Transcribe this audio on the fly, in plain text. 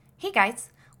Hey guys,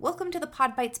 welcome to the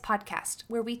Pod Bites podcast,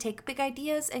 where we take big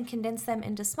ideas and condense them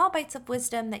into small bites of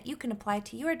wisdom that you can apply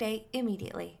to your day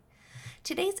immediately.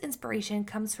 Today's inspiration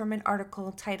comes from an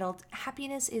article titled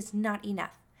Happiness is Not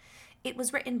Enough. It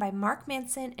was written by Mark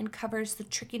Manson and covers the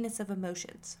trickiness of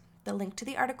emotions. The link to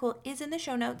the article is in the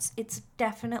show notes. It's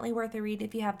definitely worth a read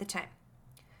if you have the time.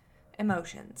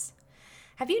 Emotions.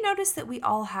 Have you noticed that we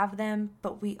all have them,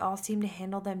 but we all seem to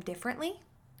handle them differently?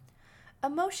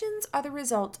 Emotions are the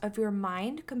result of your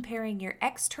mind comparing your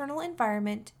external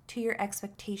environment to your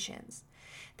expectations.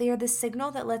 They are the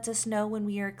signal that lets us know when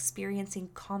we are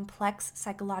experiencing complex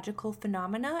psychological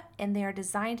phenomena, and they are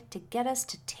designed to get us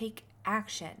to take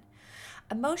action.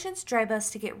 Emotions drive us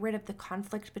to get rid of the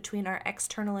conflict between our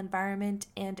external environment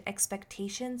and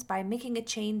expectations by making a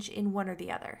change in one or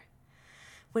the other.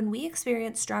 When we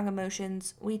experience strong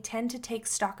emotions, we tend to take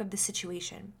stock of the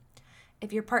situation.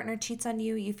 If your partner cheats on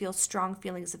you, you feel strong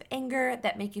feelings of anger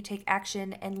that make you take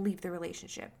action and leave the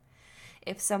relationship.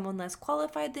 If someone less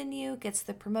qualified than you gets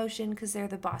the promotion because they're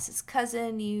the boss's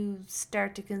cousin, you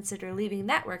start to consider leaving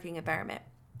that working environment.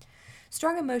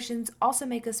 Strong emotions also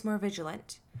make us more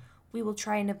vigilant. We will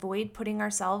try and avoid putting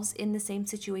ourselves in the same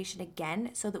situation again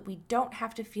so that we don't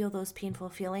have to feel those painful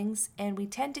feelings, and we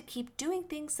tend to keep doing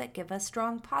things that give us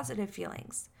strong positive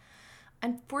feelings.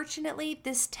 Unfortunately,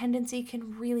 this tendency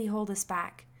can really hold us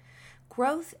back.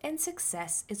 Growth and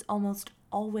success is almost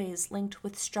always linked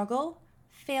with struggle,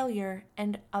 failure,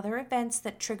 and other events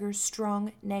that trigger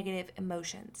strong negative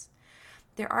emotions.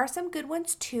 There are some good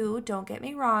ones too, don't get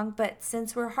me wrong, but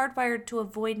since we're hardwired to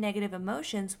avoid negative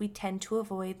emotions, we tend to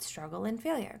avoid struggle and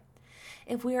failure.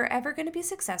 If we are ever going to be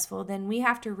successful, then we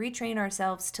have to retrain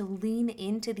ourselves to lean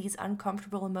into these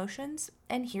uncomfortable emotions,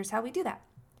 and here's how we do that.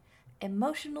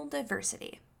 Emotional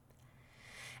diversity.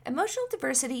 Emotional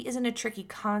diversity isn't a tricky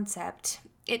concept.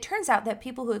 It turns out that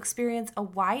people who experience a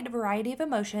wide variety of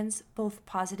emotions, both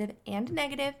positive and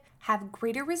negative, have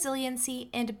greater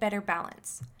resiliency and better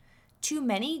balance. Too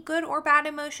many good or bad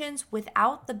emotions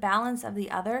without the balance of the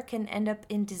other can end up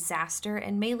in disaster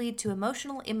and may lead to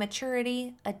emotional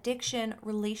immaturity, addiction,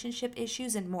 relationship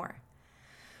issues, and more.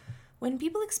 When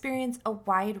people experience a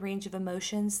wide range of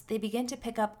emotions, they begin to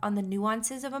pick up on the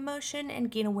nuances of emotion and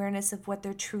gain awareness of what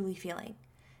they're truly feeling.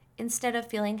 Instead of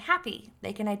feeling happy,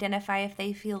 they can identify if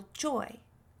they feel joy,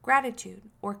 gratitude,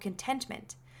 or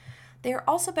contentment. They are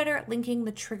also better at linking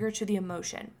the trigger to the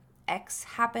emotion. X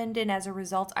happened, and as a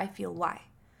result, I feel Y.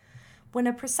 When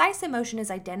a precise emotion is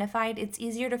identified, it's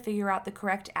easier to figure out the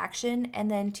correct action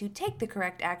and then to take the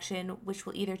correct action, which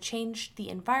will either change the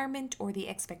environment or the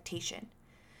expectation.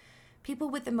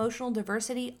 People with emotional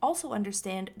diversity also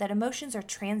understand that emotions are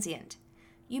transient.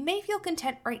 You may feel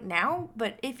content right now,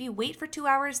 but if you wait for 2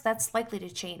 hours, that's likely to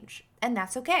change, and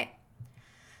that's okay.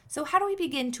 So how do we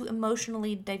begin to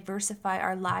emotionally diversify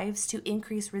our lives to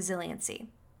increase resiliency?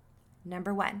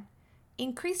 Number 1,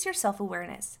 increase your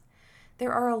self-awareness.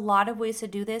 There are a lot of ways to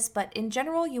do this, but in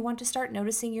general, you want to start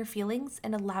noticing your feelings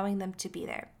and allowing them to be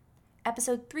there.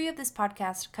 Episode 3 of this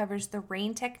podcast covers the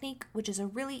RAIN technique, which is a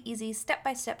really easy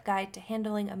step-by-step guide to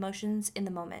handling emotions in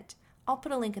the moment. I'll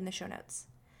put a link in the show notes.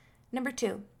 Number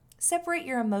 2, separate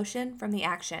your emotion from the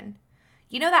action.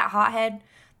 You know that hothead,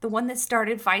 the one that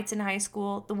started fights in high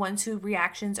school, the ones whose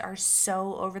reactions are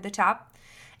so over the top?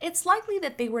 It's likely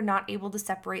that they were not able to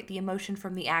separate the emotion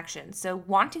from the action, so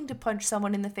wanting to punch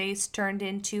someone in the face turned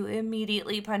into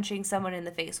immediately punching someone in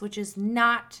the face, which is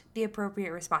not the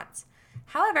appropriate response.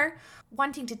 However,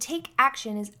 wanting to take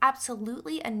action is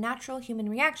absolutely a natural human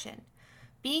reaction.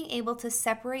 Being able to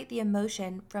separate the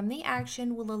emotion from the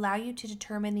action will allow you to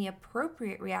determine the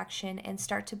appropriate reaction and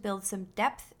start to build some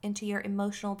depth into your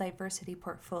emotional diversity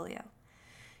portfolio.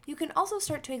 You can also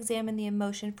start to examine the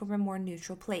emotion from a more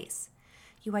neutral place.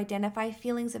 You identify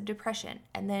feelings of depression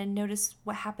and then notice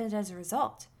what happened as a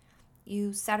result.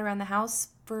 You sat around the house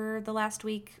for the last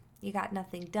week, you got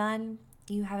nothing done,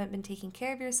 you haven't been taking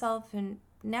care of yourself, and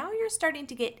now you're starting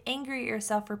to get angry at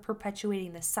yourself for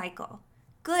perpetuating the cycle.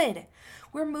 Good.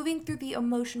 We're moving through the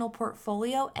emotional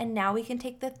portfolio, and now we can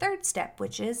take the third step,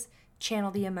 which is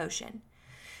channel the emotion.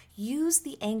 Use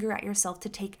the anger at yourself to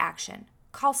take action.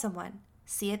 Call someone,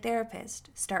 see a therapist,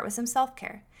 start with some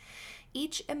self-care.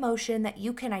 Each emotion that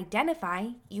you can identify,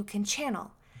 you can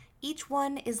channel. Each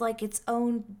one is like its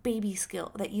own baby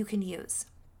skill that you can use.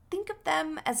 Think of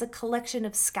them as a collection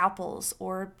of scalpels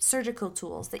or surgical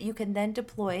tools that you can then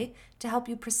deploy to help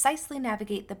you precisely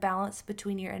navigate the balance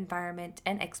between your environment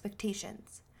and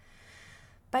expectations.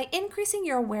 By increasing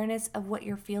your awareness of what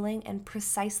you're feeling and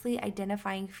precisely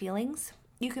identifying feelings,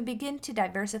 you can begin to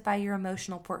diversify your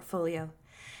emotional portfolio.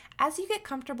 As you get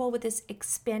comfortable with this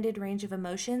expanded range of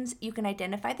emotions, you can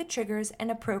identify the triggers and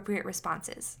appropriate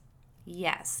responses.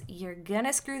 Yes, you're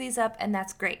gonna screw these up, and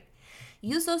that's great.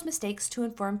 Use those mistakes to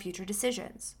inform future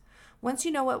decisions. Once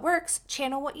you know what works,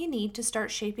 channel what you need to start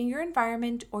shaping your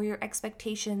environment or your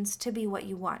expectations to be what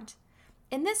you want.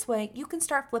 In this way, you can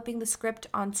start flipping the script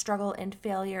on struggle and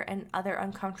failure and other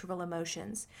uncomfortable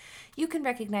emotions. You can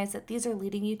recognize that these are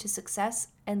leading you to success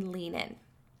and lean in.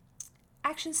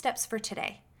 Action steps for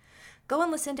today. Go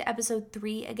and listen to episode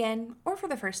 3 again, or for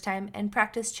the first time, and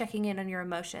practice checking in on your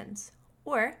emotions.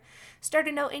 Or start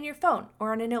a note in your phone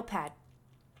or on a notepad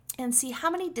and see how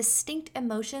many distinct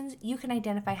emotions you can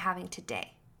identify having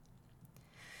today.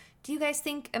 Do you guys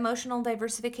think emotional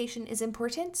diversification is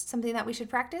important, something that we should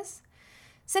practice?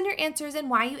 Send your answers and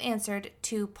why you answered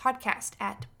to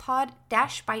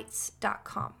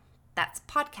podcast@pod-bytes.com. That's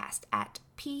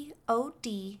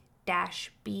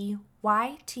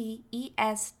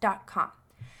podcast@pod-bytes.com.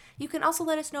 You can also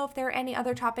let us know if there are any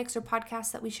other topics or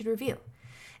podcasts that we should review.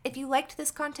 If you liked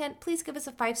this content, please give us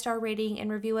a 5-star rating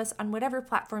and review us on whatever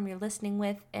platform you're listening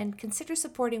with, and consider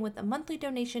supporting with a monthly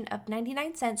donation of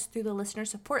 99 cents through the listener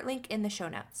support link in the show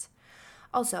notes.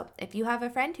 Also, if you have a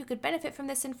friend who could benefit from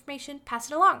this information, pass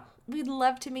it along. We'd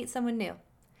love to meet someone new.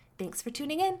 Thanks for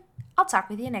tuning in. I'll talk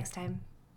with you next time.